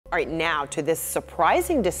All right, now to this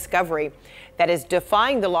surprising discovery that is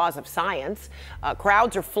defying the laws of science.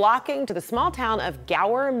 Crowds are flocking to the small town of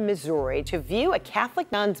Gower, Missouri, to view a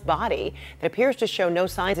Catholic nun's body that appears to show no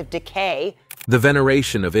signs of decay. The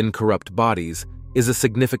veneration of incorrupt bodies is a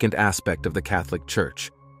significant aspect of the Catholic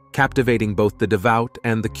Church, captivating both the devout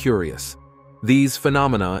and the curious. These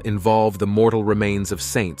phenomena involve the mortal remains of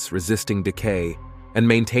saints resisting decay and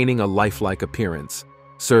maintaining a lifelike appearance,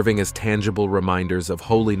 serving as tangible reminders of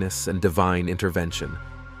holiness and divine intervention.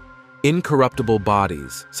 Incorruptible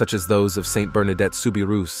bodies, such as those of Saint Bernadette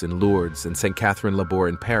Soubirous in Lourdes and Saint Catherine Labouré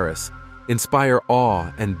in Paris, inspire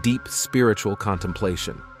awe and deep spiritual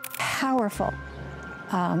contemplation. Powerful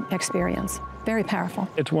experience, very powerful.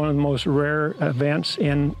 It's one of the most rare events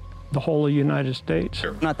in the whole of the United States.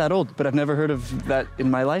 Not that old, but I've never heard of that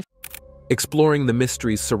in my life. Exploring the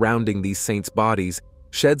mysteries surrounding these saints' bodies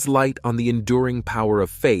sheds light on the enduring power of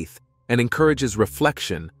faith and encourages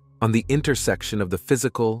reflection on the intersection of the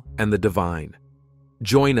physical and the divine.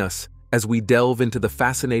 Join us as we delve into the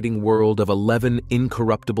fascinating world of 11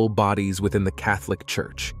 incorruptible bodies within the Catholic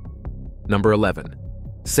Church. Number 11.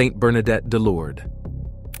 Saint Bernadette de Lourdes.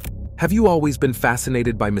 Have you always been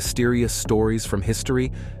fascinated by mysterious stories from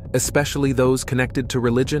history, especially those connected to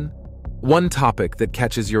religion? One topic that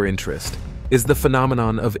catches your interest is the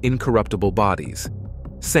phenomenon of incorruptible bodies,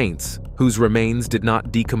 saints whose remains did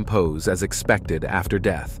not decompose as expected after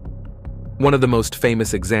death. One of the most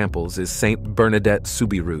famous examples is Saint Bernadette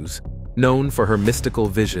Soubirous, known for her mystical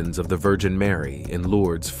visions of the Virgin Mary in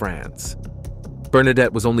Lourdes, France.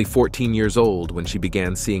 Bernadette was only 14 years old when she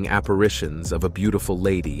began seeing apparitions of a beautiful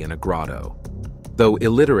lady in a grotto. Though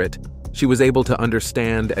illiterate, she was able to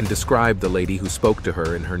understand and describe the lady who spoke to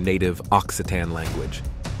her in her native Occitan language.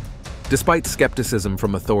 Despite skepticism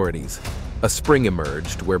from authorities, a spring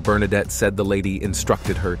emerged where Bernadette said the lady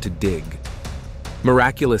instructed her to dig.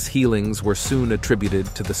 Miraculous healings were soon attributed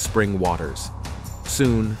to the spring waters.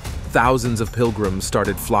 Soon, thousands of pilgrims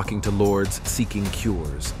started flocking to Lourdes seeking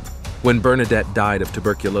cures. When Bernadette died of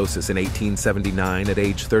tuberculosis in 1879 at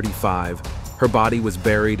age 35, her body was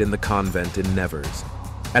buried in the convent in Nevers.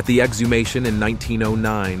 At the exhumation in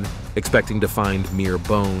 1909, expecting to find mere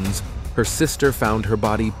bones, her sister found her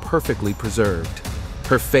body perfectly preserved.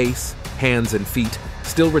 Her face, hands, and feet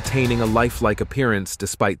still retaining a lifelike appearance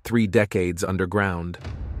despite 3 decades underground.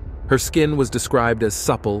 Her skin was described as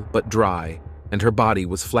supple but dry, and her body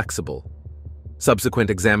was flexible. Subsequent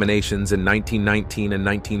examinations in 1919 and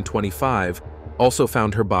 1925 also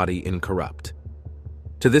found her body incorrupt.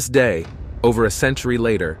 To this day, over a century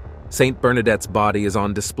later, Saint Bernadette's body is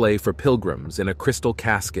on display for pilgrims in a crystal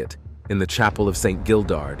casket in the chapel of Saint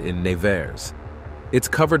Gildard in Nevers. It's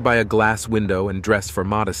covered by a glass window and dressed for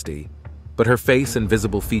modesty, but her face and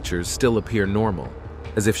visible features still appear normal,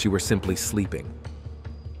 as if she were simply sleeping.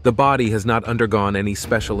 The body has not undergone any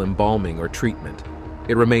special embalming or treatment.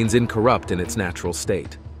 It remains incorrupt in its natural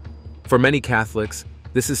state. For many Catholics,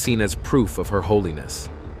 this is seen as proof of her holiness.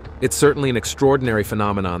 It's certainly an extraordinary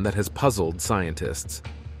phenomenon that has puzzled scientists.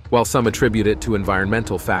 While some attribute it to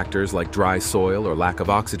environmental factors like dry soil or lack of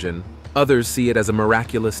oxygen, others see it as a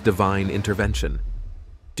miraculous divine intervention.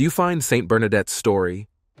 Do you find Saint Bernadette's story,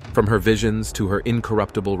 from her visions to her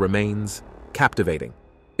incorruptible remains, captivating?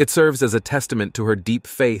 It serves as a testament to her deep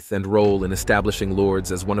faith and role in establishing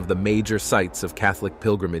Lourdes as one of the major sites of Catholic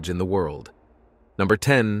pilgrimage in the world. Number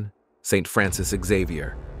 10. Saint Francis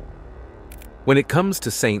Xavier. When it comes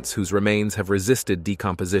to saints whose remains have resisted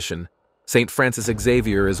decomposition, Saint Francis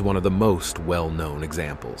Xavier is one of the most well-known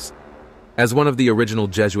examples. As one of the original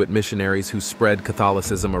Jesuit missionaries who spread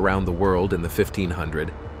Catholicism around the world in the 1500s,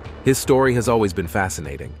 his story has always been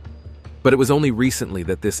fascinating. But it was only recently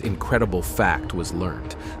that this incredible fact was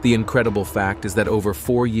learned. The incredible fact is that over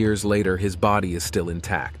 4 years later, his body is still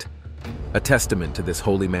intact, a testament to this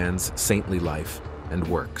holy man's saintly life and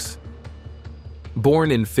works.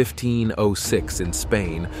 Born in 1506 in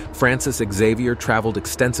Spain, Francis Xavier traveled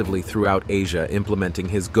extensively throughout Asia, implementing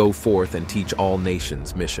his Go Forth and Teach All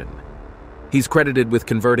Nations mission. He's credited with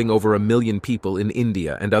converting over 1 million people in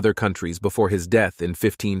India and other countries before his death in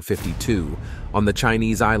 1552 on the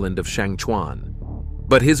Chinese island of Shangchuan.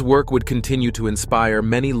 But his work would continue to inspire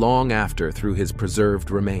many long after through his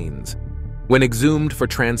preserved remains. When exhumed for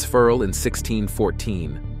transferal in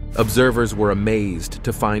 1614, observers were amazed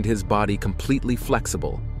to find his body completely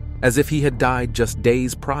flexible, as if he had died just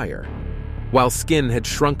days prior. While skin had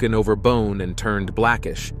shrunken over bone and turned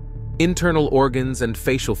blackish, internal organs and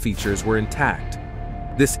facial features were intact.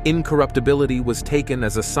 This incorruptibility was taken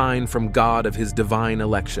as a sign from God of his divine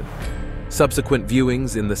election. Subsequent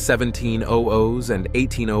viewings in the 1700s and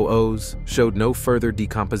 1800s showed no further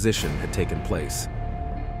decomposition had taken place.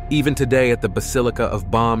 Even today at the Basilica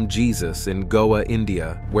of Bom Jesus in Goa,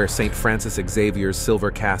 India, where St. Francis Xavier's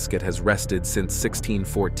silver casket has rested since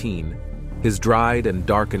 1614, his dried and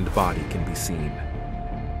darkened body can be seen.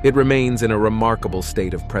 It remains in a remarkable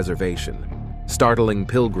state of preservation, startling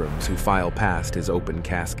pilgrims who file past his open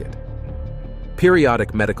casket.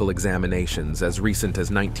 Periodic medical examinations as recent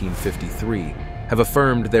as 1953 have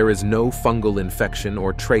affirmed there is no fungal infection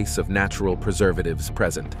or trace of natural preservatives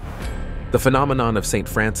present. The phenomenon of St.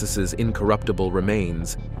 Francis's incorruptible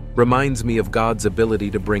remains reminds me of God's ability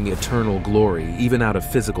to bring eternal glory even out of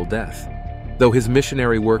physical death. Though his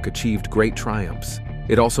missionary work achieved great triumphs,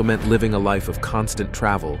 it also meant living a life of constant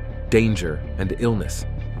travel, danger, and illness.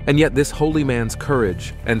 And yet this holy man's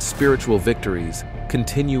courage and spiritual victories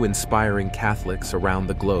continue inspiring Catholics around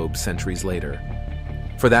the globe centuries later.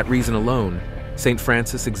 For that reason alone, St.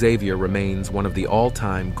 Francis Xavier remains one of the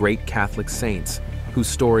all-time great Catholic saints whose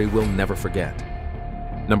story we'll never forget.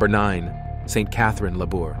 Number 9, St. Catherine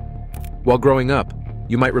Labouré. While growing up,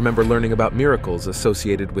 you might remember learning about miracles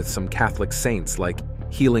associated with some Catholic saints like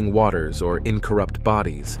healing waters or incorrupt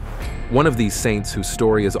bodies. One of these saints whose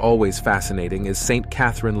story is always fascinating is St.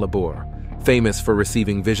 Catherine Labouré, famous for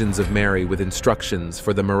receiving visions of Mary with instructions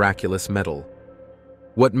for the miraculous medal.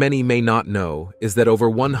 What many may not know is that over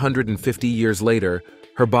 150 years later,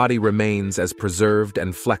 her body remains as preserved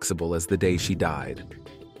and flexible as the day she died.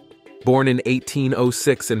 Born in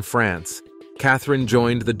 1806 in France, Catherine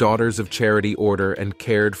joined the Daughters of Charity order and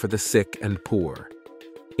cared for the sick and poor.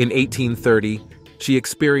 In 1830, she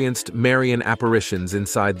experienced Marian apparitions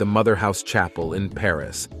inside the Mother House Chapel in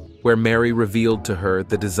Paris, where Mary revealed to her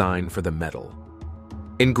the design for the medal.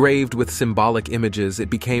 Engraved with symbolic images,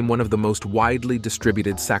 it became one of the most widely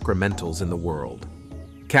distributed sacramentals in the world.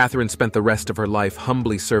 Catherine spent the rest of her life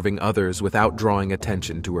humbly serving others without drawing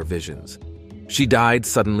attention to her visions. She died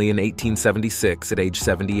suddenly in 1876 at age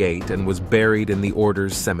 78 and was buried in the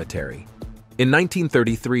order's cemetery. In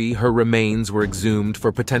 1933, her remains were exhumed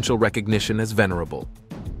for potential recognition as venerable.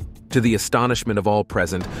 To the astonishment of all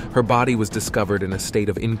present, her body was discovered in a state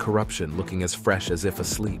of incorruption, looking as fresh as if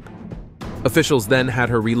asleep. Officials then had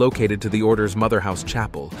her relocated to the order's Mother House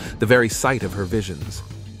Chapel, the very site of her visions.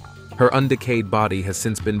 Her undecayed body has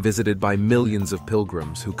since been visited by millions of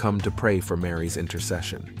pilgrims who come to pray for Mary's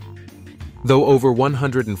intercession. Though over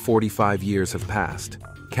 145 years have passed,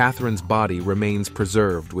 Catherine's body remains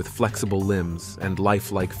preserved with flexible limbs and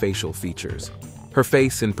lifelike facial features. Her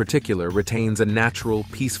face, in particular, retains a natural,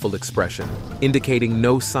 peaceful expression, indicating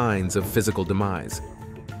no signs of physical demise.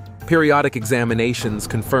 Periodic examinations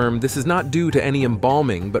confirm this is not due to any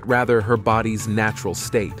embalming, but rather her body's natural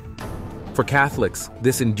state. For Catholics,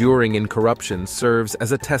 this enduring incorruption serves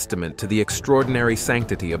as a testament to the extraordinary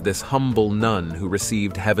sanctity of this humble nun who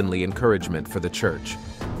received heavenly encouragement for the Church.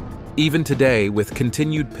 Even today, with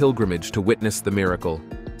continued pilgrimage to witness the miracle,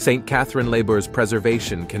 St. Catherine Labour's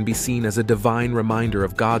preservation can be seen as a divine reminder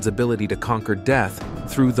of God's ability to conquer death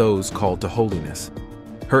through those called to holiness.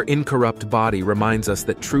 Her incorrupt body reminds us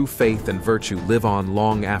that true faith and virtue live on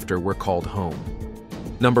long after we're called home.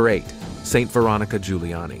 Number 8, St. Veronica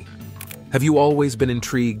Giuliani. Have you always been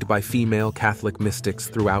intrigued by female Catholic mystics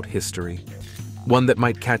throughout history? One that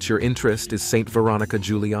might catch your interest is St. Veronica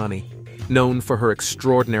Giuliani, known for her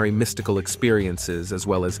extraordinary mystical experiences as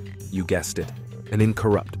well as, you guessed it, an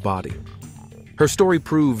incorrupt body. Her story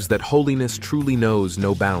proves that holiness truly knows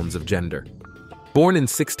no bounds of gender. Born in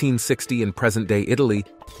 1660 in present-day Italy,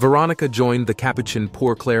 Veronica joined the Capuchin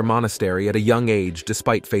Poor Clare Monastery at a young age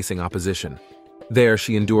despite facing opposition. There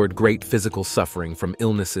she endured great physical suffering from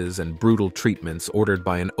illnesses and brutal treatments ordered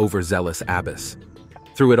by an overzealous abbess.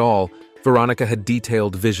 Through it all, Veronica had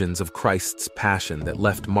detailed visions of Christ's passion that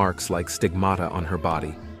left marks like stigmata on her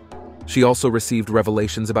body. She also received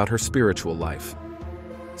revelations about her spiritual life.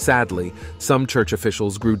 Sadly, some church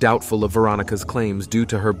officials grew doubtful of Veronica's claims due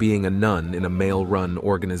to her being a nun in a male-run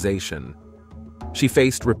organization. She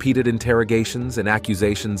faced repeated interrogations and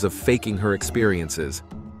accusations of faking her experiences.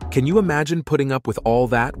 Can you imagine putting up with all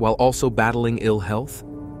that while also battling ill health?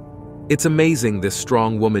 It's amazing this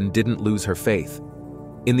strong woman didn't lose her faith.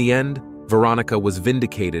 In the end, Veronica was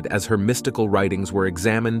vindicated as her mystical writings were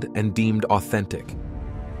examined and deemed authentic.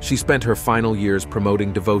 She spent her final years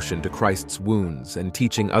promoting devotion to Christ's wounds and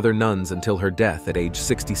teaching other nuns until her death at age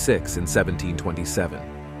 66 in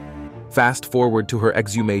 1727. Fast forward to her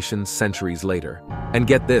exhumation centuries later, and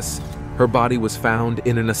get this, her body was found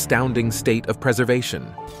in an astounding state of preservation.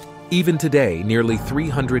 Even today, nearly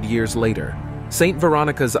 300 years later, Saint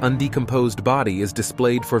Veronica's undecomposed body is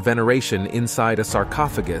displayed for veneration inside a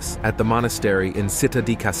sarcophagus at the monastery in Città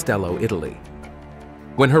di Castello, Italy.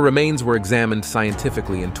 When her remains were examined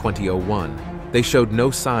scientifically in 2001, They showed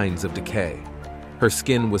no signs of decay. Her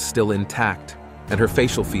skin was still intact, and her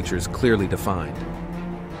facial features clearly defined.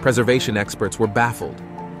 Preservation experts were baffled,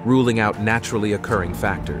 ruling out naturally occurring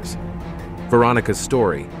factors. Veronica's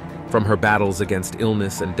story, from her battles against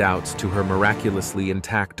illness and doubts to her miraculously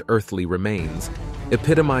intact earthly remains,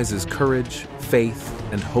 epitomizes courage, faith,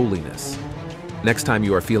 and holiness. Next time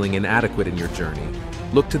you are feeling inadequate in your journey,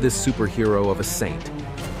 look to this superhero of a saint,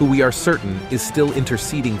 who we are certain is still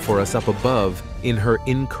interceding for us up above in her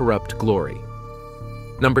incorrupt glory.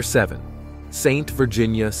 Number 7. Saint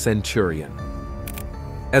Virginia Centurion.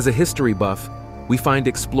 As a history buff, we find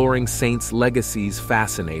exploring saints' legacies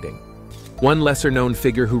fascinating. One lesser-known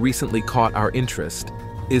figure who recently caught our interest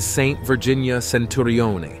is Saint Virginia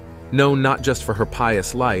Centurione, known not just for her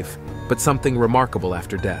pious life, but something remarkable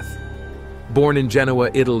after death. Born in Genoa,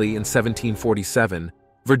 Italy in 1747,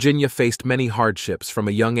 Virginia faced many hardships from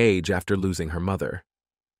a young age after losing her mother.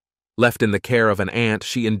 Left in the care of an aunt,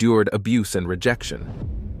 she endured abuse and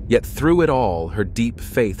rejection. Yet through it all, her deep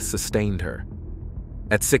faith sustained her.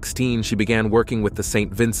 At 16, she began working with the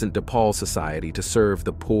St. Vincent de Paul Society to serve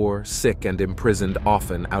the poor, sick, and imprisoned,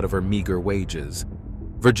 often out of her meager wages.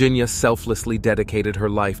 Virginia selflessly dedicated her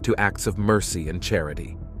life to acts of mercy and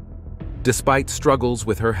charity. Despite struggles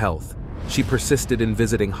with her health, she persisted in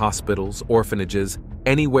visiting hospitals, orphanages,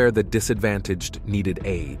 anywhere the disadvantaged needed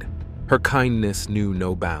aid. Her kindness knew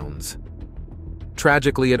no bounds.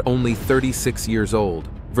 Tragically, at only 36 years old,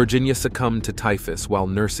 Virginia succumbed to typhus while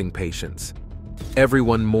nursing patients.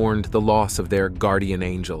 Everyone mourned the loss of their guardian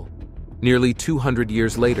angel. Nearly 200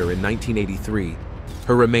 years later, in 1983,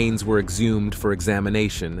 her remains were exhumed for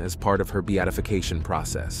examination as part of her beatification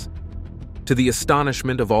process. To the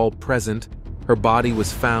astonishment of all present, her body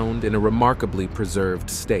was found in a remarkably preserved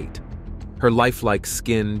state. Her lifelike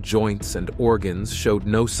skin, joints, and organs showed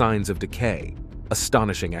no signs of decay,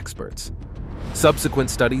 astonishing experts. Subsequent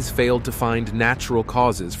studies failed to find natural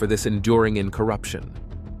causes for this enduring incorruption.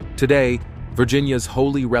 Today, Virginia's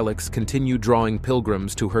holy relics continue drawing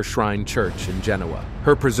pilgrims to her shrine church in Genoa.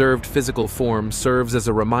 Her preserved physical form serves as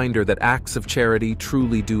a reminder that acts of charity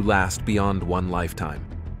truly do last beyond one lifetime.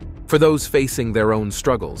 For those facing their own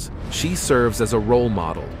struggles, she serves as a role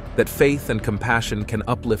model that faith and compassion can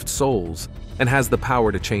uplift souls and has the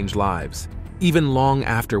power to change lives, even long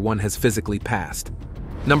after one has physically passed.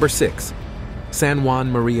 Number 6. San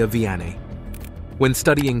Juan Maria Vianney. When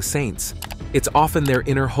studying saints, it's often their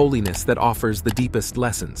inner holiness that offers the deepest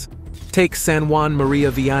lessons. Take San Juan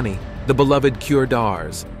Maria Vianney, the beloved Cure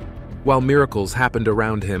d'Ars. While miracles happened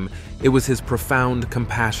around him, it was his profound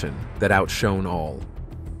compassion that outshone all.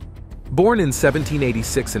 Born in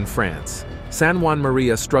 1786 in France, San Juan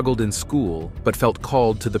Maria struggled in school but felt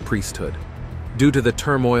called to the priesthood. Due to the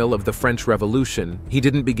turmoil of the French Revolution, he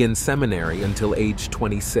didn't begin seminary until age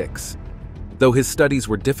 26. Though his studies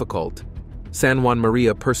were difficult, San Juan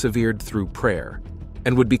Maria persevered through prayer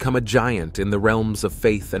and would become a giant in the realms of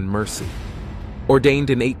faith and mercy. Ordained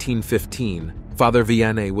in 1815, Father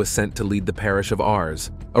Vianney was sent to lead the parish of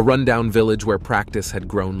Ars, a rundown village where practice had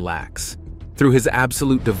grown lax. Through his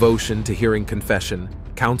absolute devotion to hearing confession,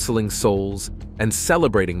 counseling souls, and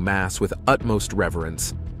celebrating Mass with utmost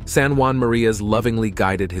reverence, San Juan Maria's lovingly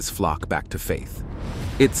guided his flock back to faith.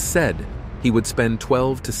 It's said he would spend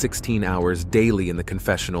 12 to 16 hours daily in the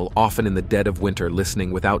confessional, often in the dead of winter,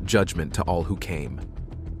 listening without judgment to all who came.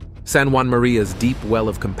 San Juan Maria's deep well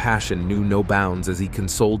of compassion knew no bounds as he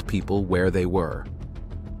consoled people where they were.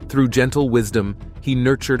 Through gentle wisdom, he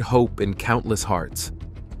nurtured hope in countless hearts.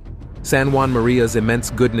 San Juan Maria's immense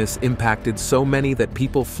goodness impacted so many that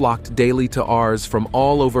people flocked daily to Ars from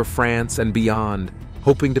all over France and beyond,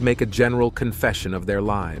 hoping to make a general confession of their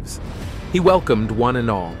lives. He welcomed one and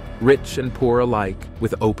all, rich and poor alike,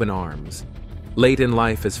 with open arms. Late in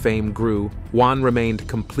life, as fame grew, Juan remained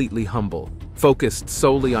completely humble, focused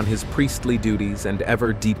solely on his priestly duties and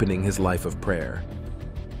ever deepening his life of prayer.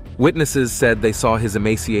 Witnesses said they saw his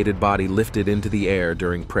emaciated body lifted into the air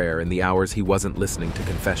during prayer in the hours he wasn't listening to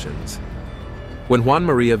confessions. When Juan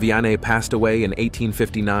Maria Vianney passed away in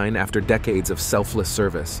 1859 after decades of selfless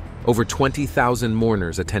service, over 20,000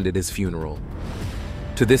 mourners attended his funeral.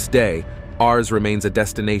 To this day, Ars remains a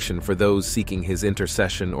destination for those seeking his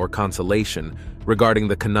intercession or consolation regarding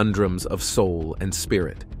the conundrums of soul and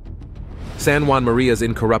spirit. San Juan Maria's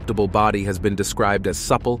incorruptible body has been described as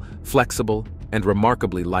supple, flexible, and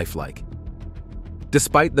remarkably lifelike.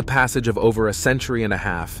 Despite the passage of over a century and a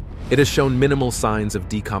half, it has shown minimal signs of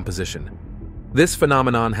decomposition. This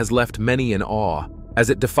phenomenon has left many in awe, as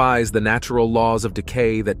it defies the natural laws of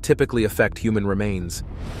decay that typically affect human remains.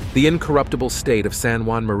 The incorruptible state of San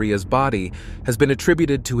Juan Maria's body has been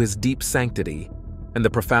attributed to his deep sanctity, and the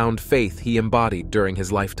profound faith he embodied during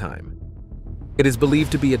his lifetime. It is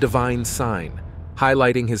believed to be a divine sign,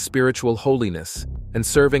 highlighting his spiritual holiness and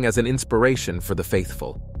serving as an inspiration for the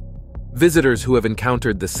faithful. Visitors who have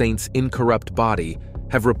encountered the saint's incorrupt body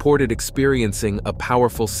have reported experiencing a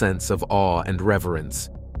powerful sense of awe and reverence.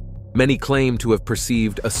 Many claim to have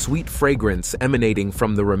perceived a sweet fragrance emanating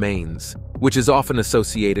from the remains, which is often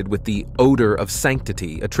associated with the odor of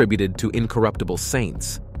sanctity attributed to incorruptible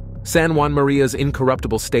saints. San Juan Maria's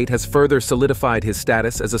incorruptible state has further solidified his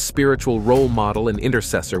status as a spiritual role model and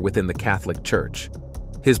intercessor within the Catholic Church.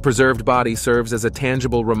 His preserved body serves as a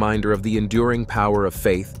tangible reminder of the enduring power of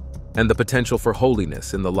faith and the potential for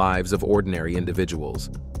holiness in the lives of ordinary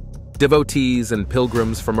individuals. Devotees and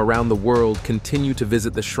pilgrims from around the world continue to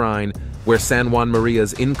visit the shrine where San Juan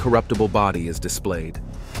Maria's incorruptible body is displayed,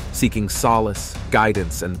 seeking solace,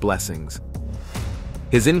 guidance, and blessings.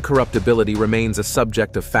 His incorruptibility remains a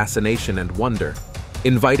subject of fascination and wonder,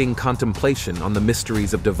 inviting contemplation on the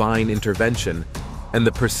mysteries of divine intervention and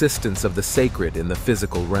the persistence of the sacred in the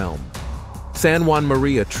physical realm. San Juan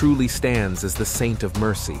Maria truly stands as the saint of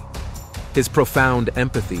mercy. His profound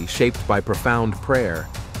empathy, shaped by profound prayer,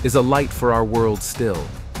 is a light for our world still.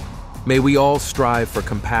 May we all strive for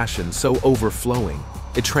compassion so overflowing,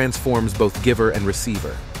 it transforms both giver and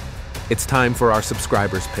receiver. It's time for our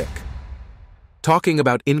subscribers' pick. Talking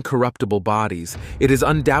about incorruptible bodies, it is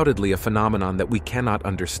undoubtedly a phenomenon that we cannot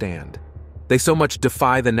understand. They so much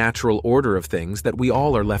defy the natural order of things that we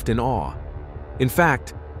all are left in awe. In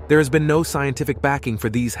fact, there has been no scientific backing for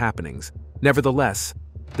these happenings. Nevertheless,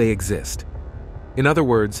 they exist. In other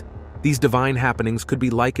words, these divine happenings could be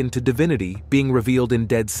likened to divinity being revealed in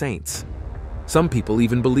dead saints. Some people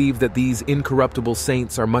even believe that these incorruptible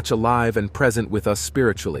saints are much alive and present with us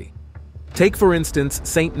spiritually. Take, for instance,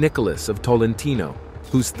 Saint Nicholas of Tolentino,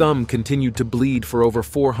 whose thumb continued to bleed for over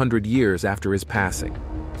 400 years after his passing.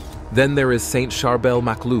 Then there is Saint Charbel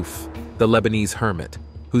Makhlouf, the Lebanese hermit,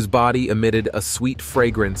 whose body emitted a sweet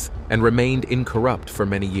fragrance and remained incorrupt for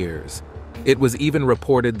many years. It was even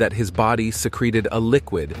reported that his body secreted a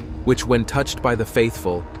liquid which, when touched by the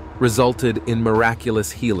faithful, resulted in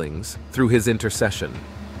miraculous healings through his intercession.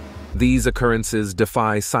 These occurrences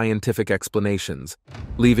defy scientific explanations,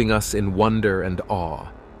 leaving us in wonder and awe.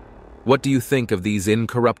 What do you think of these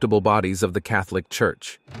incorruptible bodies of the Catholic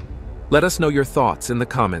Church? Let us know your thoughts in the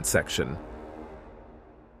comment section.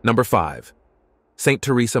 Number 5. Saint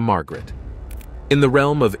Teresa Margaret. In the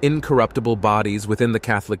realm of incorruptible bodies within the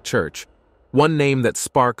Catholic Church, one name that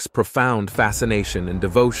sparks profound fascination and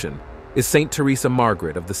devotion is Saint Teresa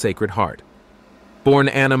Margaret of the Sacred Heart. Born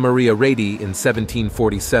Anna Maria Redi in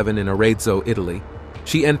 1747 in Arezzo, Italy,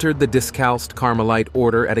 she entered the Discalced Carmelite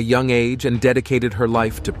order at a young age and dedicated her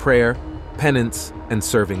life to prayer, penance, and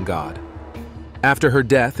serving God. After her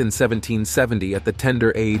death in 1770 at the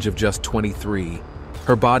tender age of just 23,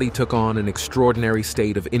 her body took on an extraordinary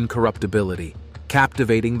state of incorruptibility,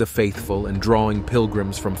 captivating the faithful and drawing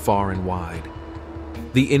pilgrims from far and wide.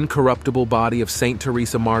 The incorruptible body of Saint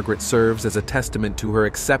Teresa Margaret serves as a testament to her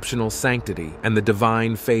exceptional sanctity and the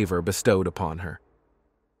divine favor bestowed upon her.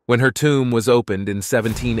 When her tomb was opened in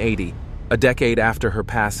 1780, a decade after her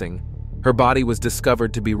passing, her body was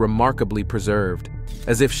discovered to be remarkably preserved,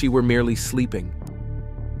 as if she were merely sleeping.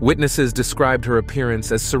 Witnesses described her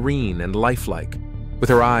appearance as serene and lifelike, with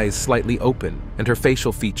her eyes slightly open and her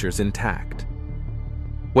facial features intact.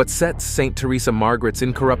 What sets Saint Teresa Margaret's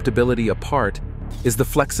incorruptibility apart is the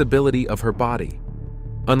flexibility of her body.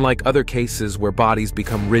 Unlike other cases where bodies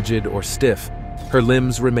become rigid or stiff, her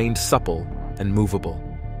limbs remained supple and movable.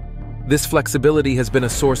 This flexibility has been a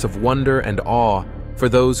source of wonder and awe for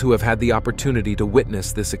those who have had the opportunity to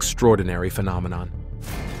witness this extraordinary phenomenon.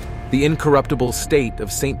 The incorruptible state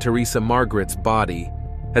of Saint Teresa Margaret's body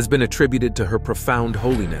has been attributed to her profound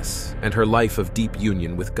holiness and her life of deep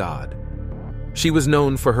union with God. She was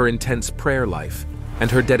known for her intense prayer life and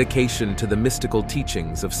her dedication to the mystical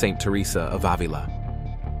teachings of Saint Teresa of Avila.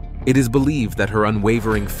 It is believed that her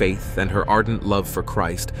unwavering faith and her ardent love for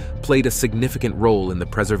Christ played a significant role in the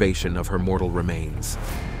preservation of her mortal remains.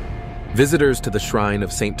 Visitors to the shrine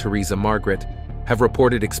of Saint Teresa Margaret have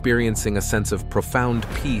reported experiencing a sense of profound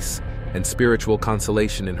peace and spiritual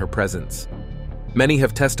consolation in her presence. Many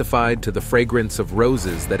have testified to the fragrance of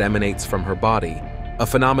roses that emanates from her body, a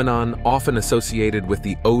phenomenon often associated with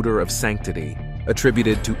the odor of sanctity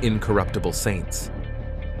attributed to incorruptible saints.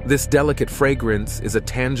 This delicate fragrance is a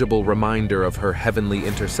tangible reminder of her heavenly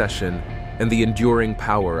intercession and the enduring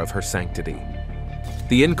power of her sanctity.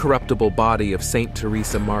 The incorruptible body of Saint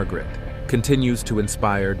Teresa Margaret continues to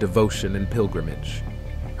inspire devotion and pilgrimage.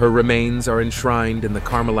 Her remains are enshrined in the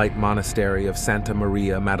Carmelite monastery of Santa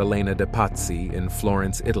Maria Maddalena de Pazzi in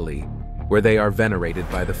Florence, Italy, where they are venerated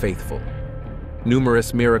by the faithful.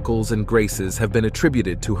 Numerous miracles and graces have been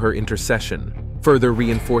attributed to her intercession, further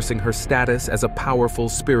reinforcing her status as a powerful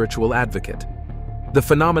spiritual advocate. The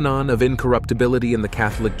phenomenon of incorruptibility in the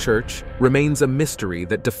Catholic Church remains a mystery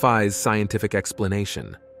that defies scientific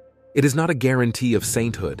explanation. It is not a guarantee of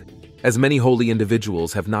sainthood, as many holy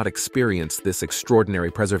individuals have not experienced this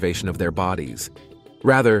extraordinary preservation of their bodies.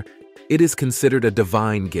 Rather, it is considered a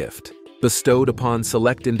divine gift, bestowed upon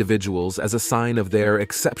select individuals as a sign of their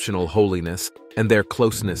exceptional holiness and their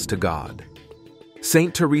closeness to God.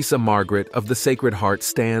 Saint Teresa Margaret of the Sacred Heart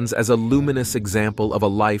stands as a luminous example of a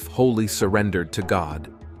life wholly surrendered to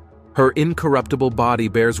God. Her incorruptible body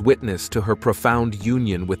bears witness to her profound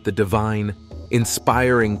union with the divine,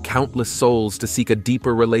 inspiring countless souls to seek a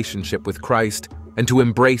deeper relationship with Christ and to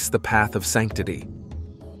embrace the path of sanctity.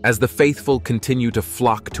 As the faithful continue to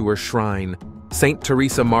flock to her shrine, Saint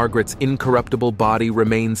Teresa Margaret's incorruptible body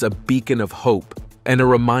remains a beacon of hope and a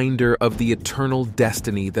reminder of the eternal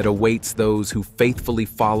destiny that awaits those who faithfully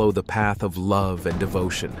follow the path of love and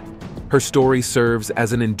devotion. Her story serves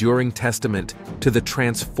as an enduring testament to the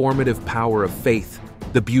transformative power of faith,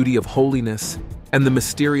 the beauty of holiness, and the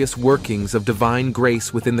mysterious workings of divine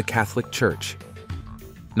grace within the Catholic Church.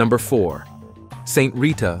 Number 4. Saint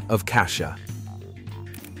Rita of Cascia.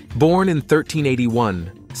 Born in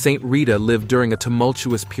 1381, Saint Rita lived during a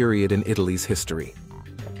tumultuous period in Italy's history.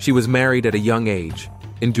 She was married at a young age,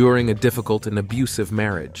 enduring a difficult and abusive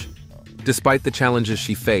marriage. Despite the challenges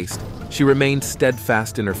she faced, she remained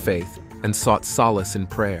steadfast in her faith and sought solace in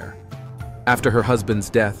prayer. After her husband's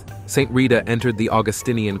death, Saint Rita entered the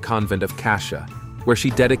Augustinian convent of Cascia, where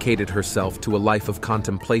she dedicated herself to a life of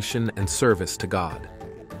contemplation and service to God.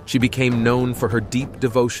 She became known for her deep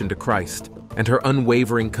devotion to Christ and her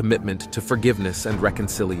unwavering commitment to forgiveness and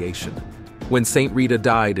reconciliation. When Saint Rita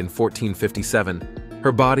died in 1457,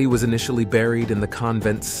 her body was initially buried in the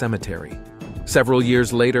convent's cemetery. Several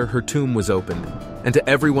years later, her tomb was opened, and to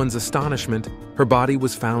everyone's astonishment, her body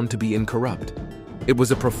was found to be incorrupt. It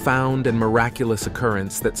was a profound and miraculous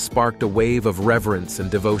occurrence that sparked a wave of reverence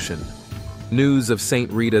and devotion. News of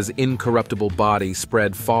Saint Rita's incorruptible body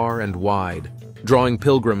spread far and wide, drawing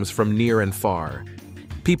pilgrims from near and far.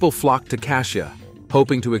 People flocked to Cascia,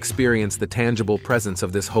 hoping to experience the tangible presence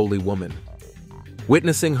of this holy woman.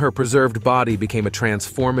 Witnessing her preserved body became a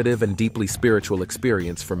transformative and deeply spiritual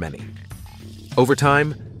experience for many. Over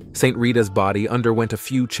time, Saint Rita's body underwent a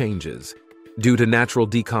few changes. Due to natural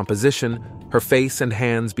decomposition, her face and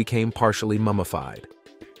hands became partially mummified.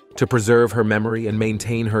 To preserve her memory and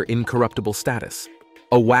maintain her incorruptible status,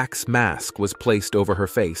 a wax mask was placed over her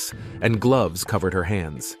face, and gloves covered her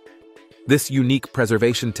hands. This unique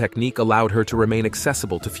preservation technique allowed her to remain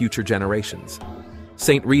accessible to future generations.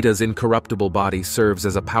 Saint Rita's incorruptible body serves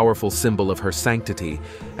as a powerful symbol of her sanctity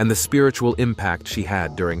and the spiritual impact she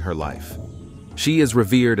had during her life. She is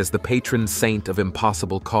revered as the patron saint of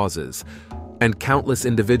impossible causes, and countless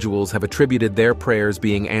individuals have attributed their prayers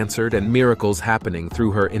being answered and miracles happening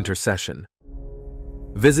through her intercession.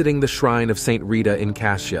 Visiting the shrine of Saint Rita in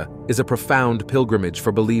Cascia is a profound pilgrimage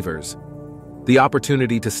for believers. The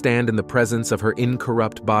opportunity to stand in the presence of her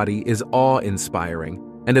incorrupt body is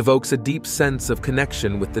awe-inspiring and evokes a deep sense of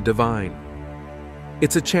connection with the divine.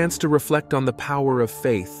 It's a chance to reflect on the power of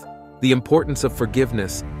faith, the importance of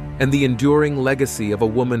forgiveness, and the enduring legacy of a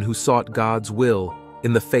woman who sought God's will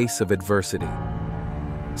in the face of adversity.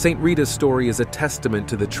 Saint Rita's story is a testament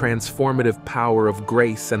to the transformative power of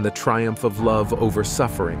grace and the triumph of love over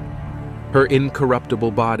suffering. Her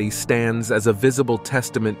incorruptible body stands as a visible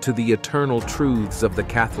testament to the eternal truths of the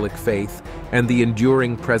Catholic faith and the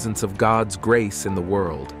enduring presence of God's grace in the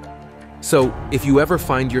world. So, if you ever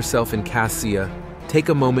find yourself in Cascia, take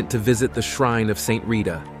a moment to visit the shrine of Saint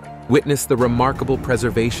Rita, witness the remarkable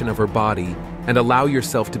preservation of her body, and allow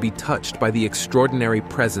yourself to be touched by the extraordinary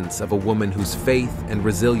presence of a woman whose faith and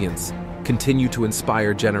resilience continue to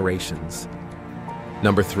inspire generations.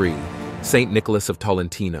 Number 3. Saint Nicholas of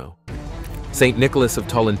Tolentino. Saint Nicholas of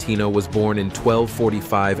Tolentino was born in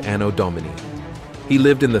 1245 Anno Domini. He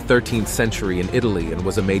lived in the 13th century in Italy and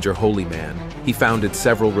was a major holy man. He founded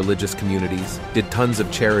several religious communities, did tons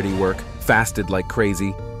of charity work, fasted like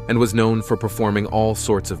crazy, and was known for performing all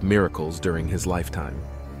sorts of miracles during his lifetime.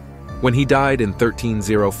 When he died in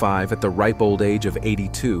 1305 at the ripe old age of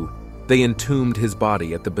 82, they entombed his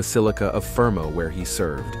body at the Basilica of Fermo where he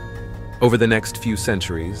served. Over the next few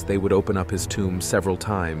centuries, they would open up his tomb several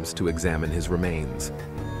times to examine his remains.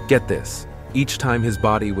 Get this, each time his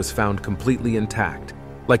body was found completely intact,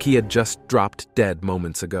 like he had just dropped dead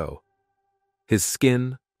moments ago. His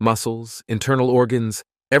skin, Muscles, internal organs,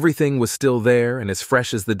 everything was still there and as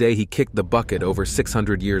fresh as the day he kicked the bucket over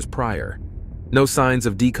 600 years prior. No signs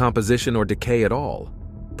of decomposition or decay at all.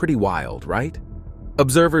 Pretty wild, right?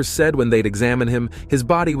 Observers said when they'd examine him, his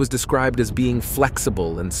body was described as being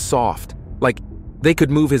flexible and soft, like they could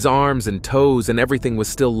move his arms and toes and everything was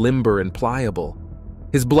still limber and pliable.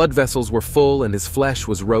 His blood vessels were full and his flesh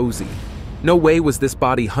was rosy. No way was this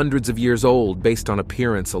body hundreds of years old based on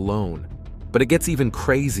appearance alone. But it gets even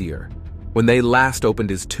crazier. When they last opened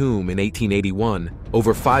his tomb in 1881,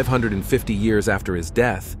 over 550 years after his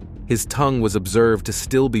death, his tongue was observed to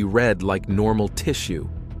still be red like normal tissue.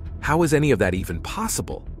 How is any of that even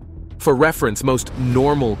possible? For reference, most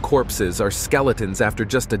normal corpses are skeletons after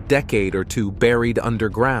just a decade or two buried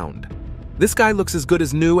underground. This guy looks as good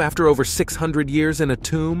as new after over 600 years in a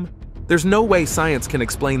tomb. There's no way science can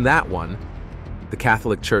explain that one. The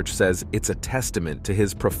Catholic Church says it's a testament to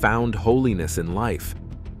his profound holiness in life.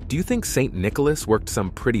 Do you think Saint Nicholas worked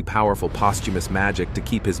some pretty powerful posthumous magic to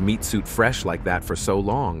keep his meat suit fresh like that for so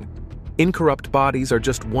long? Incorrupt bodies are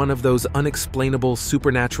just one of those unexplainable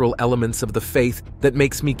supernatural elements of the faith that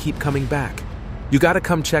makes me keep coming back. You gotta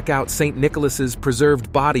come check out Saint Nicholas's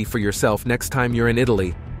preserved body for yourself next time you're in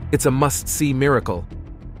Italy. It's a must-see miracle.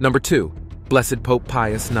 Number 2, Blessed Pope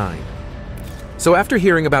Pius IX. So after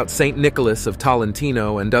hearing about Saint Nicholas of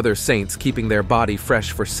Tolentino and other saints keeping their body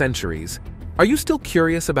fresh for centuries, are you still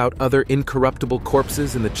curious about other incorruptible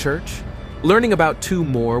corpses in the church? Learning about 2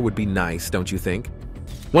 more would be nice, don't you think?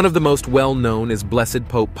 One of the most well-known is Blessed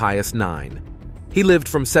Pope Pius IX. He lived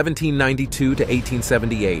from 1792 to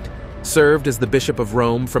 1878, served as the Bishop of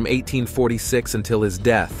Rome from 1846 until his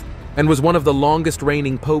death, and was one of the longest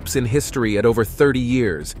reigning popes in history at over 30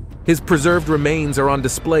 years. His preserved remains are on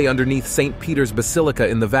display underneath St. Peter's Basilica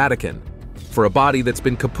in the Vatican. For a body that's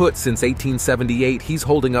been kaput since 1878, he's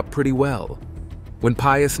holding up pretty well. When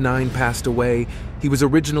Pius IX passed away, he was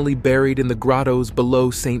originally buried in the grottos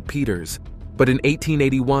below St. Peter's. But in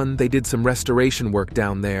 1881, they did some restoration work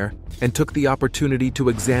down there and took the opportunity to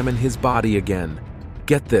examine his body again.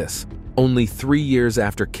 Get this, only 3 years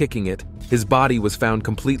after kicking it, his body was found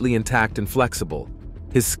completely intact and flexible.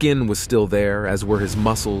 His skin was still there, as were his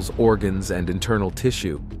muscles, organs, and internal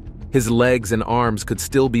tissue. His legs and arms could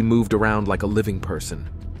still be moved around like a living person.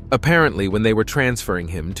 Apparently, when they were transferring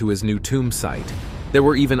him to his new tomb site, there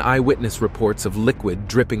were even eyewitness reports of liquid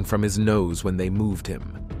dripping from his nose when they moved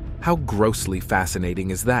him. How grossly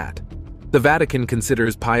fascinating is that? The Vatican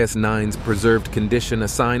considers Pius IX's preserved condition a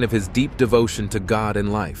sign of his deep devotion to God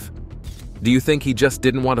and life. Do you think he just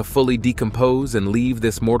didn't want to fully decompose and leave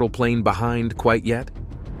this mortal plane behind quite yet?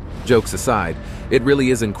 Jokes aside, it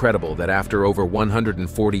really is incredible that after over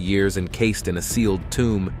 140 years encased in a sealed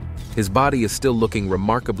tomb, his body is still looking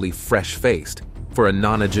remarkably fresh-faced for a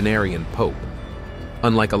nonagenarian pope.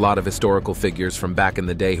 Unlike a lot of historical figures from back in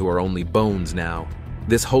the day who are only bones now,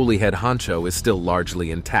 this holy head honcho is still largely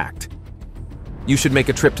intact. You should make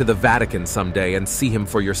a trip to the Vatican someday and see him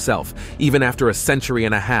for yourself. Even after a century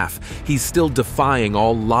and a half, he's still defying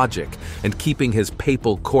all logic and keeping his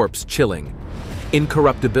papal corpse chilling.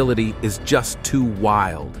 Incorruptibility is just too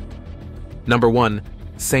wild. Number 1,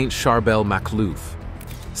 Saint Charbel Makhlouf.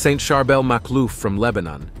 Saint Charbel Makhlouf from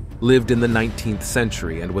Lebanon lived in the 19th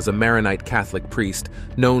century and was a Maronite Catholic priest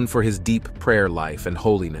known for his deep prayer life and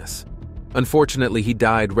holiness. Unfortunately, he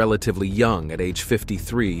died relatively young at age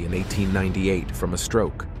 53 in 1898 from a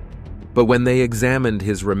stroke. But when they examined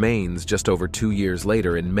his remains just over 2 years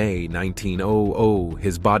later in May 1900,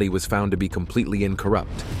 his body was found to be completely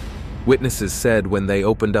incorrupt. Witnesses said when they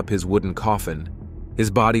opened up his wooden coffin, his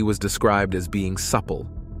body was described as being supple,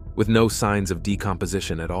 with no signs of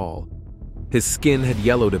decomposition at all. His skin had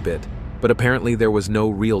yellowed a bit, but apparently there was no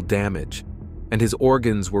real damage, and his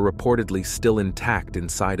organs were reportedly still intact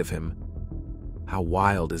inside of him. How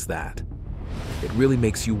wild is that? It really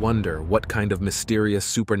makes you wonder what kind of mysterious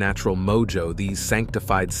supernatural mojo these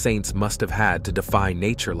sanctified saints must have had to defy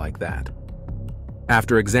nature like that.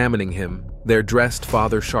 After examining him, they dressed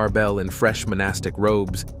Father Charbel in fresh monastic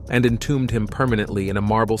robes and entombed him permanently in a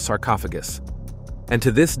marble sarcophagus. And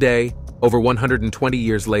to this day, over 120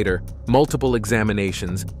 years later, multiple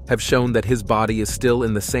examinations have shown that his body is still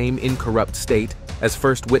in the same incorrupt state as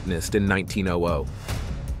first witnessed in 1900.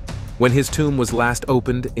 When his tomb was last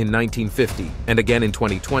opened in 1950 and again in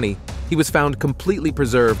 2020, he was found completely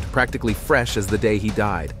preserved, practically fresh as the day he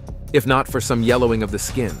died, if not for some yellowing of the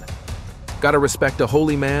skin. Gotta respect a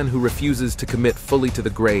holy man who refuses to commit fully to the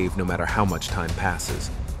grave no matter how much time passes.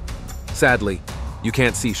 Sadly, you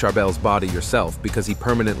can't see Charbel's body yourself because he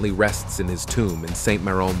permanently rests in his tomb in Saint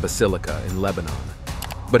Maron Basilica in Lebanon.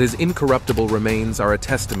 but his incorruptible remains are a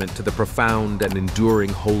testament to the profound and enduring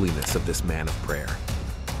holiness of this man of prayer.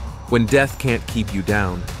 When death can't keep you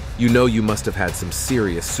down, you know you must have had some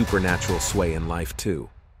serious supernatural sway in life too.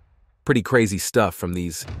 Pretty crazy stuff from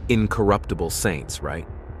these incorruptible saints, right?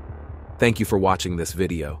 Thank you for watching this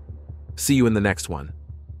video. See you in the next one.